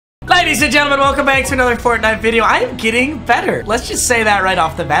Ladies and gentlemen, welcome back to another Fortnite video. I am getting better. Let's just say that right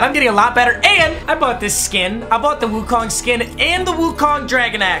off the bat. I'm getting a lot better, and I bought this skin. I bought the Wukong skin and the Wukong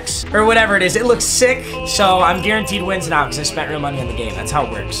Dragon Axe, or whatever it is. It looks sick, so I'm guaranteed wins now because I spent real money on the game. That's how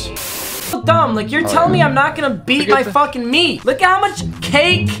it works. So dumb. Like, you're telling me I'm not gonna beat my fucking meat. Look at how much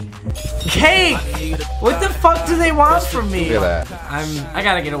cake. What the fuck do they want from me? Look at that. I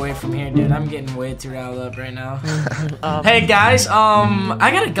gotta get away from here, dude. I'm getting way too riled up right now. Hey guys,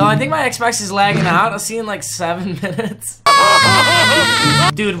 I gotta go. I think my Xbox is lagging out. I'll see you in like 7 minutes.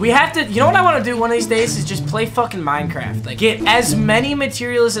 Dude, we have to, you know what I want to do one of these days is just play fucking Minecraft. Like, get as many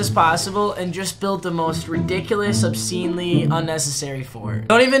materials as possible and just build the most ridiculous, obscenely unnecessary fort.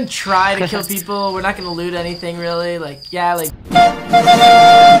 Don't even try to kill people. We're not gonna loot anything really. Like, yeah, like.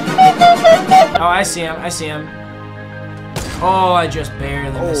 Oh, I see him. I see him. Oh, I just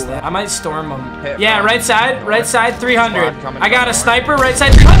barely missed that. I might storm him. Yeah, right side. Right side, 300. I got a sniper. Right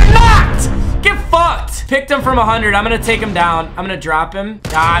side, 300. Knocked! Get fucked! Picked him from 100. I'm gonna take him down. I'm gonna drop him.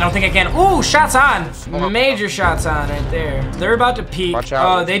 Ah, I don't think I can. Ooh, shots on. Major shots on right there. They're about to peek. Watch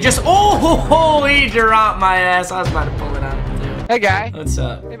out. Oh, they just. Oh, he dropped my ass. I was about to pull it out too. Hey, guy. What's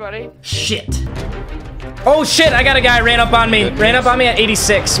up? Hey, buddy. Shit. Oh shit, I got a guy ran up on me. Ran up on me at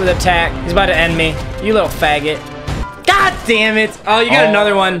 86 with attack. He's about to end me. You little faggot. God damn it. Oh, you got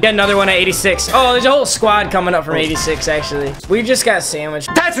another one. You got another one at 86. Oh, there's a whole squad coming up from 86 actually. We just got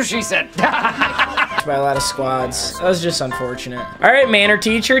sandwiched. That's what she said. By a lot of squads. That was just unfortunate. All right, manner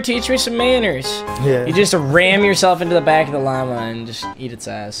teacher, teach me some manners. Yeah. You just ram yourself into the back of the llama and just eat its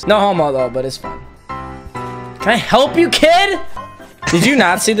ass. No homo though, but it's fun. Can I help you, kid? Did you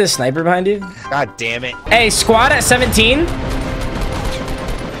not see the sniper behind you? God damn it. Hey, squad at 17.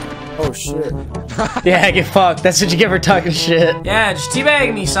 Oh shit. Yeah, get fucked. That's what you get for talking shit. Yeah, just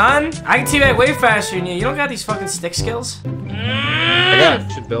teabag me, son. I can teabag way faster than you. You don't got these fucking stick skills? I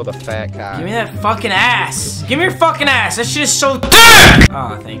should build a fat cock. Give me that fucking ass. Give me your fucking ass. That shit is so thick.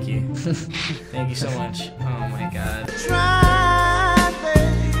 Oh, thank you. Thank you so much. Oh my god.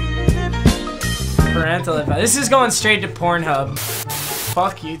 Parental advice. This is going straight to Pornhub.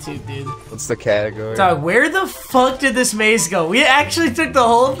 Fuck YouTube, dude. What's the category? Dog, where the fuck did this maze go? We actually took the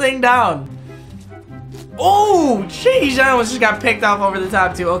whole thing down. Oh, jeez, I almost just got picked off over the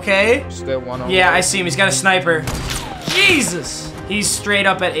top too. Okay. Still one over. Yeah, I see him. He's got a sniper. Jesus. He's straight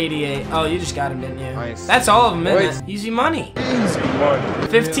up at 88. Oh, you just got him, didn't you? Nice. That's all of them, isn't it? Easy money.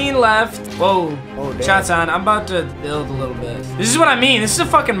 15 left. Whoa. Oh, shots on. I'm about to build a little bit. This is what I mean. This is a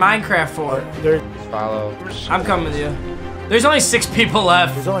fucking Minecraft fort. Follow. I'm coming with you. There's only 6 people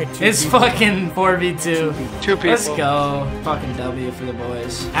left. There's only 2 It's people. fucking 4v2. 2 people. Let's go. Fucking W for the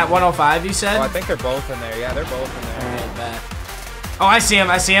boys. At 105, you said? Oh, I think they're both in there. Yeah, they're both in there. Alright, bet. Oh, I see him.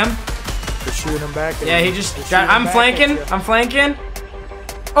 I see him. They're shooting him back. Yeah, he just got. I'm flanking. I'm flanking.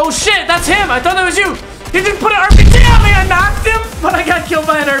 Oh shit, that's him. I thought that was you. He just put an RPG on me. I knocked him, but I got killed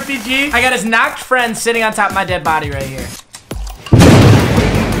by an RPG. I got his knocked friend sitting on top of my dead body right here.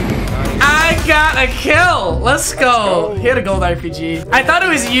 I got a kill. Let's go. He had a gold RPG. I thought it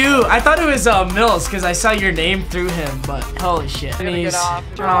was you. I thought it was Mills because I saw your name through him, but holy shit. And he's,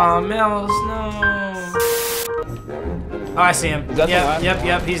 oh, Mills, no. Oh, I see him.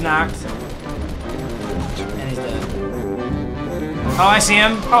 Yep, he's knocked. And he's dead. Oh, I see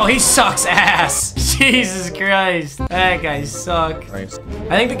him. Oh, he sucks ass. Jesus Christ. That guy sucks. Nice.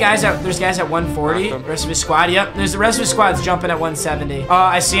 I think there's guys at 140. The rest of his squad. Yep, there's the rest of his squad's jumping at 170. Oh,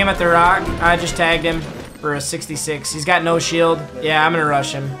 I see him at the rock. I just tagged him for a 66. He's got no shield. Yeah, I'm gonna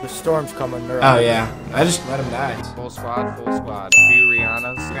rush him. The storm's coming. Oh yeah, I just let him die. Full squad, full squad. A few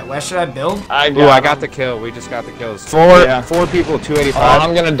Rihannas. Where should I build? Ooh, I got the kill. We just got the kills. Four people, 285. Oh,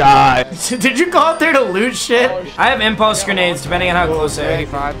 I'm gonna die. Did you go out there to loot shit? I have impulse grenades depending on how close they are.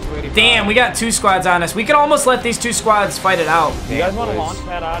 285. Damn, we got 2 squads on us. We could almost let these 2 squads fight it out. You guys want to launch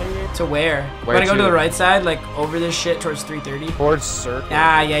pad out of here? To where? We're gonna go to the right side, like over this shit towards 330. Towards circle.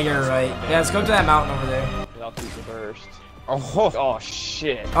 Ah, yeah, you're right. Yeah, let's go to that mountain over there. I'll keep the burst. Oh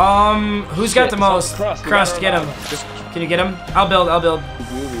shit. Who's got the most? Crust, get him. Can you get him? I'll build. I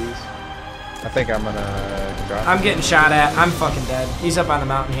think I'm gonna drop. I'm getting shot at. I'm fucking dead. He's up on the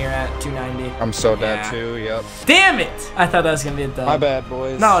mountain here at 290. I'm so dead too, yep. Damn it! I thought that was gonna be a dub. My bad,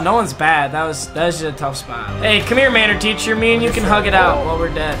 boys. No, no one's bad. That was just a tough spot. Hey, come here, manner teacher. Me and you can hug it out while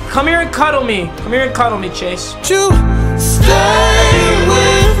we're dead. Come here and cuddle me. Come here and cuddle me, Chase. You stay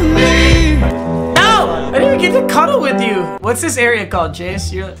with me. I didn't even get to cuddle with you. What's this area called,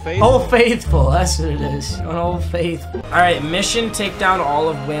 Chase? You're Old Faithful. That's what it is. An Old Faithful. All right, mission take down all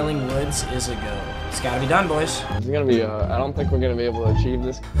of Wailing Woods is a go. It's got to be done, boys. It's gonna be. I don't think we're gonna be able to achieve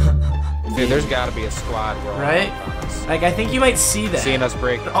this. Dude, there's gotta be a squad rolling Right? up on us. Like, I think you might see that. Seeing us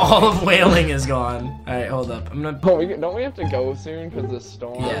break. All of Wailing is gone. All right, hold up. I'm gonna. Oh, don't we have to go soon because of the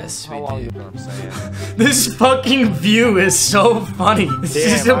storm? Yes, we How long? do. You know what I'm saying? This fucking view is so funny. It's Damn,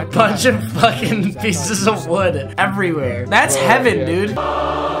 just a I bunch thought- of fucking pieces of wood everywhere. That's Oh, heaven, yeah. dude.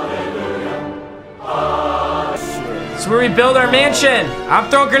 It's where we build our mansion. I'm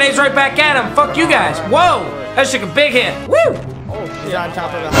throwing grenades right back at him. Fuck you guys. Whoa! That took a big hit. Woo! Oh shit! He's on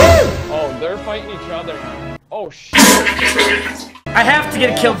top of the house. Oh, they're fighting each other. Oh shit! I have to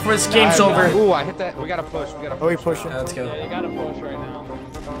get a kill before this game's over. Ooh, I hit that. We gotta push. We gotta Oh, he push. pushing. Let's go. Yeah, you gotta push right now,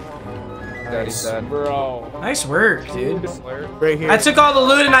 Daddy's dead. bro. Nice work, dude. Right here. I took all the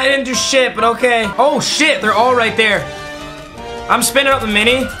loot and I didn't do shit, but okay. Oh shit, they're all right there. I'm spinning up the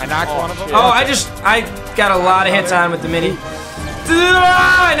mini. I knocked one of them. Oh, I got a lot of hits on with the mini.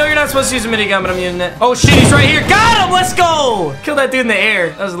 I know you're not supposed to use a minigun, but I'm using it. Oh shit, he's right here. Got him, let's go. Killed that dude in the air.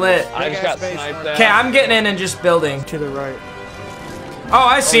 That was lit. I just got sniped at. Okay, I'm getting in and just building. To the right. Oh,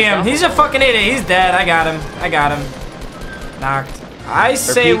 I see him. He's a fucking idiot. He's dead. I got him. I got him. Knocked. I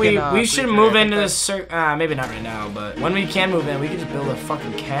say we should move into this maybe not right now, but when we can move in, we can just build a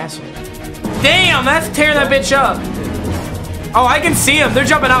fucking castle. Damn, that's tearing that bitch up. Oh, I can see them. They're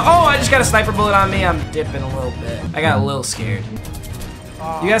jumping out. Oh, I just got a sniper bullet on me. I'm dipping a little bit. I got a little scared.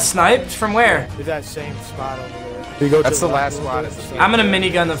 You got sniped? From where? Is that same spot over there? We go That's to the last left a little squad. bit. I'm gonna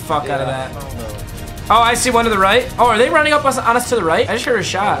minigun the fuck out of that. Oh, I see one to the right. Oh, are they running up on us to the right? I just heard a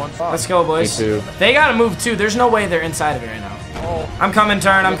shot. Let's go, boys. Me too. They gotta move too. There's no way they're inside of it right now. Oh, I'm coming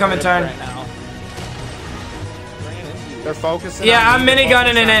turn. I'm coming turn. right now. They're focusing. Yeah, on I'm me.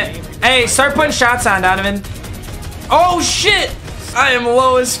 minigunning in it. Hey, start putting shots on, Donovan. Oh, shit. I am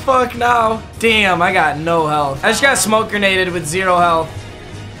low as fuck now. Damn, I got no health. I just got smoke grenaded with 0 health.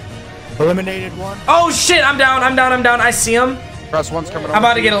 Eliminated one. Oh, shit. I'm down. I'm down. I'm down. I see him. Press one's coming over. I'm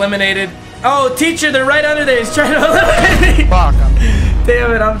about to get eliminated. Oh, teacher, they're right under there. He's trying to eliminate me. Fuck.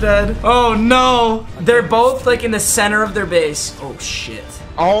 Damn it, I'm dead. Oh, no. They're both, like, in the center of their base. Oh, shit.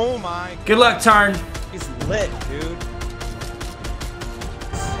 Oh my. Good luck, Tarn. He's lit, dude.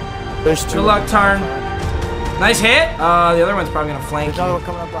 There's two. Good luck, Tarn. Nice hit. The other one's probably gonna flank There's another you. one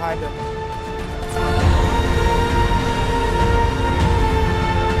coming up behind him.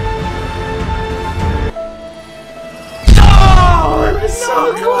 Oh, it was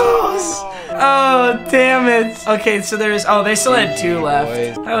so close. Oh, damn it. Okay, so there's. Oh, they still had 2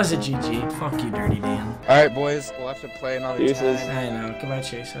 left. That was a GG. Fuck you, Dirty Dan. Alright, boys. We'll have to play another Deuces. time. I know. Goodbye,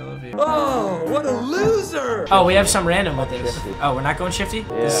 Chase. I love you. Oh, what a loser! Oh, we have some random with this. Oh, we're not going shifty?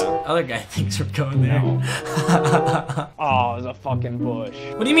 This other guy thinks we're going there. Oh, it's a fucking bush.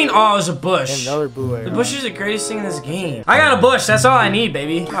 What do you mean, oh, it was a bush? Another blue arrow. The bush is the greatest thing in this game. I got a bush. That's all I need,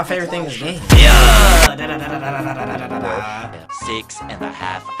 baby. My favorite thing in this game. Yeah!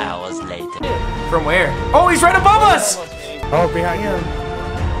 6.5 hours later. From where? Oh, he's right above us! Oh, behind him.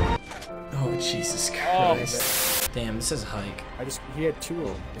 Oh, Jesus Christ. Damn, this is a hike. He had 2 of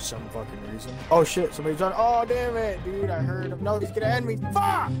them for some fucking reason. Oh shit, somebody's on. Oh damn it, dude, I heard him. No, he's gonna end me.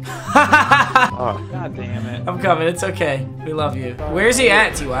 Fuck! God damn it. I'm coming. It's okay. We love you. Where's he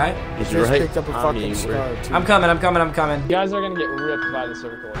at, Ty? He just picked up a fucking scar too. I'm coming. I'm coming. I'm coming. You guys are gonna get ripped by the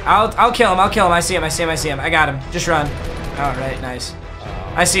circle. I'll kill him. I'll kill him. I see him. I see him. I see him. I got him. Just run. All right. Nice.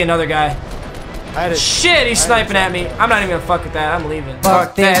 I see another guy. I had a Shit, he's sniping at me. I'm not even gonna fuck with that. I'm leaving.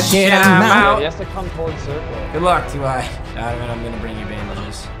 Fuck that shit. I'm He out. has to come towards circle. Good luck, Ty. Donovan, I'm gonna bring you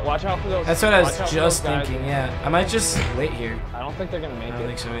bandages. Watch out for those. That's what I watch out was for just those guys. thinking. Yeah. I might just wait here. I don't think they're gonna make I it. don't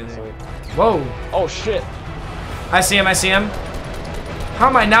think so either. honestly. Whoa. Oh shit. I see him. I see him. How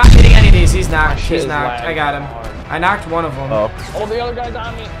am I not hitting any of these? He's knocked. Shit He's is knocked. I lagging got him. hard. I knocked one of them. Oh, the other guy's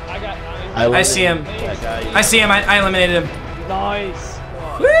on me. I see him. I see him. I eliminated him. Nice.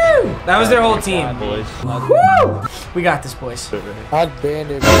 Woo! That was their whole team. Woo! We got this, boys. hot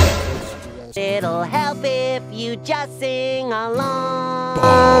bandit. It'll help if you just sing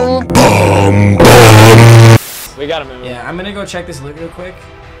along. We gotta move. Yeah, I'm gonna go check this loot real quick.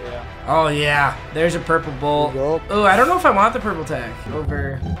 Yeah. Oh yeah, there's a purple bolt. There you go. Oh, I don't know if I want the purple tag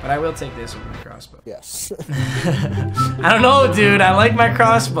over, but I will take this over the crossbow. Yes. I don't know, dude. I like my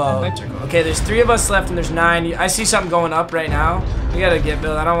crossbow. Okay, there's 3 of us left, and there's 9. I see something going up right now. We gotta get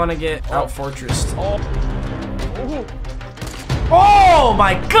built. I don't want to get out fortressed. Oh. Oh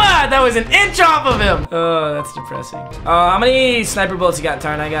my God, that was an inch off of him. Oh, that's depressing. How many sniper bullets you got,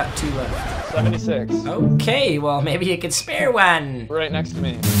 Tarn? I got 2 left. 76. Okay, well maybe you could spare one. Right next to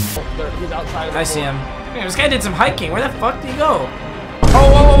me. He's outside of the I see door. him. Man, this guy did some hiking. Where the fuck did he go?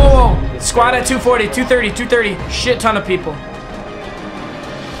 Oh, whoa, whoa, whoa, whoa. Squad at 240, 230, 230. Shit ton of people.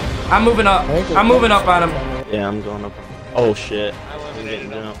 I'm moving up. I'm moving up on him. Yeah, I'm going up. Oh shit.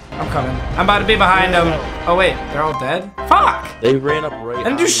 I'm coming. I'm about to be behind them. Oh wait, they're all dead? Fuck! They ran up right. They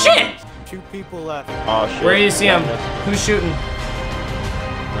didn't do shit! 2 people left. Oh shit. Where do you see them? Who's shooting?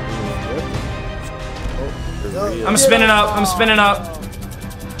 I'm spinning up. I'm spinning up.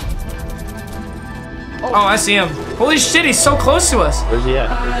 Oh, I see him. Holy shit, he's so close to us. Where's he at?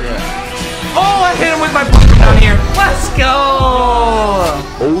 Oh, I hit him with my pump down here. Let's go!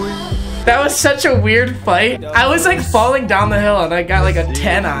 That was such a weird fight. I was like falling down the hill and I got like a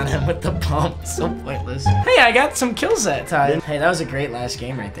 10 on him with the pump. So pointless. Hey, I got some kills that time. Hey, that was a great last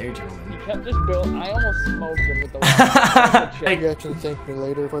game right there, gentlemen. Kept just built. I almost smoked him with the You actually thank me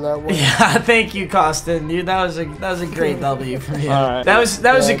later for that one. Yeah, thank you, Costin. Dude, that was a great W from you. Right. That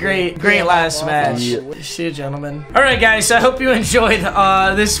was a great last match. See you, gentlemen. All right, guys. So I hope you enjoyed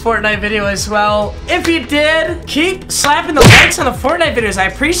this Fortnite video as well. If you did, keep slapping the likes on the Fortnite videos. I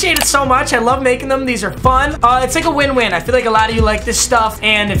appreciate it so much. I love making them. These are fun. It's like a win-win. I feel like a lot of you like this stuff,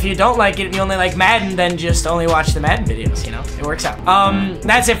 and if you don't like it and you only like Madden, then just only watch the Madden videos. You know, it works out.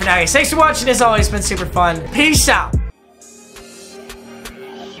 That's it for now, guys. Thanks for watching. As always, it's been super fun. Peace out.